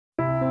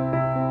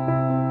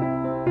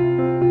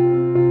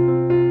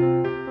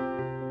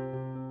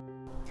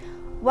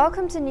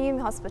Welcome to Newham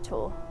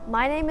Hospital.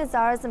 My name is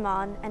Zara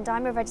Zaman and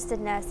I'm a registered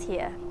nurse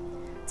here.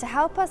 To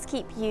help us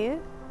keep you,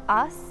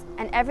 us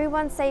and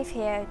everyone safe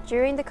here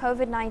during the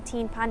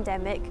COVID-19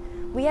 pandemic,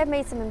 we have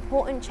made some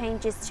important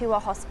changes to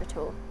our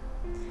hospital.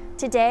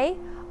 Today,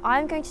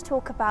 I'm going to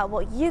talk about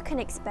what you can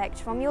expect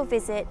from your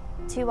visit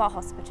to our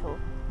hospital.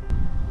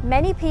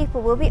 Many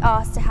people will be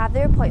asked to have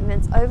their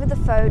appointments over the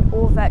phone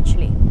or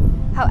virtually.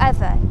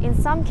 However, in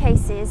some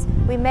cases,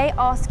 we may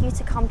ask you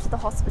to come to the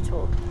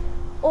hospital,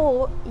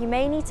 or you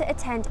may need to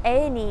attend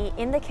A&E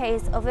in the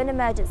case of an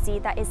emergency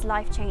that is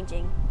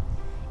life-changing.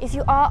 If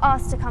you are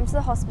asked to come to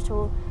the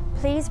hospital,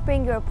 please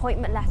bring your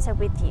appointment letter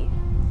with you.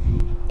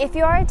 If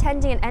you are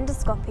attending an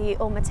endoscopy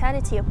or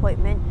maternity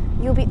appointment,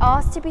 you'll be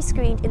asked to be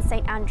screened in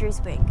St Andrew's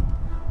Wing.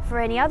 For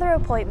any other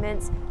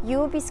appointments, you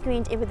will be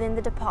screened within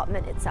the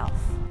department itself.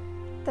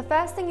 The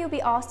first thing you'll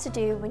be asked to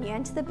do when you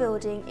enter the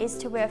building is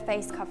to wear a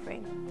face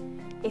covering.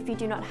 If you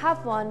do not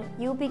have one,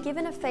 you will be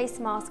given a face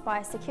mask by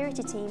a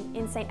security team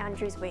in St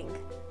Andrew's Wing.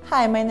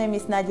 Hi, my name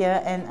is Nadia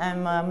and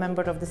I'm a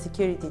member of the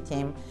security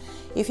team.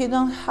 If you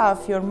don't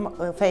have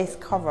your face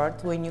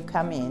covered when you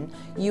come in,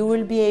 you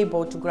will be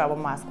able to grab a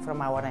mask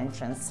from our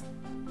entrance.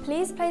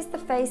 Please place the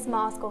face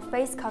mask or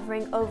face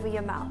covering over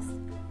your mouth.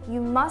 You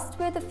must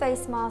wear the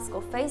face mask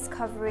or face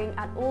covering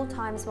at all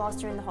times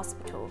whilst you're in the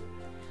hospital.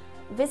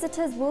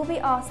 Visitors will be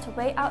asked to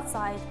wait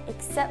outside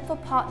except for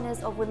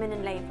partners of women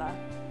in labour.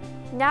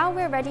 Now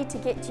we're ready to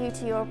get you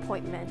to your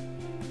appointment.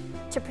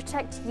 To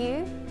protect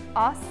you,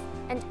 us,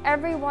 and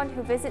everyone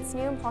who visits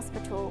Newham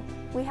Hospital,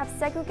 we have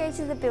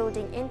segregated the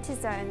building into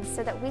zones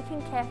so that we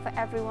can care for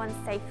everyone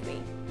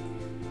safely.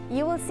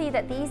 You will see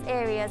that these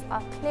areas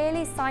are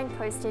clearly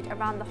signposted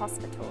around the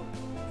hospital.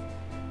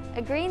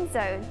 A green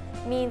zone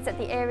means that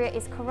the area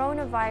is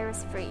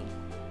coronavirus free.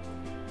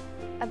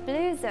 A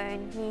blue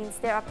zone means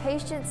there are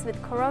patients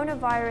with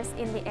coronavirus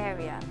in the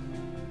area.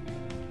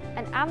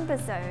 An amber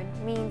zone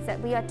means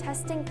that we are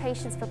testing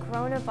patients for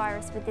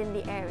coronavirus within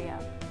the area.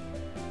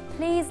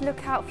 Please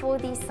look out for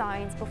these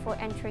signs before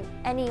entering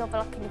any of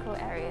our clinical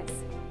areas.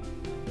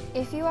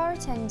 If you are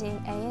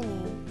attending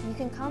A&E, you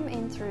can come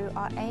in through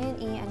our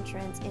A&E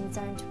entrance in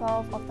Zone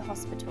 12 of the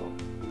hospital.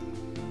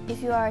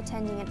 If you are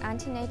attending an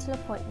antenatal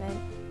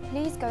appointment,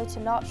 please go to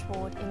Larch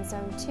Ward in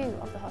Zone 2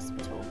 of the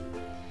hospital.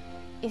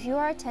 If you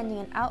are attending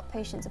an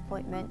outpatients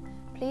appointment,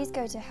 please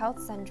go to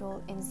Health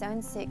Central in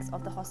Zone 6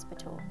 of the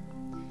hospital.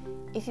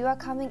 If you are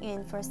coming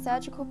in for a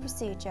surgical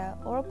procedure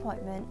or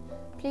appointment,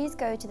 please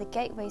go to the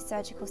Gateway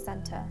Surgical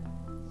Centre.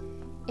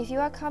 If you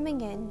are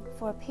coming in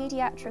for a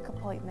paediatric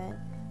appointment,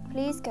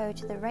 please go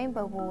to the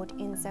Rainbow Ward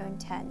in Zone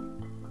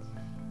 10.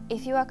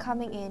 If you are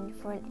coming in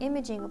for an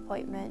imaging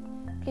appointment,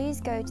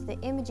 please go to the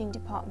Imaging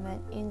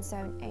Department in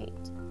Zone 8.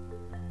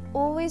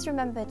 Always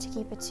remember to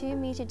keep a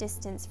 2-metre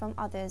distance from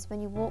others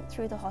when you walk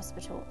through the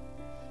hospital.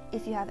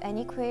 If you have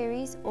any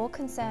queries or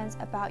concerns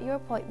about your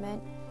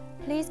appointment,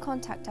 please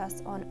contact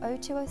us on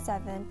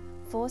 0207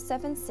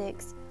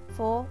 476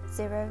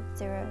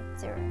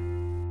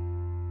 4000.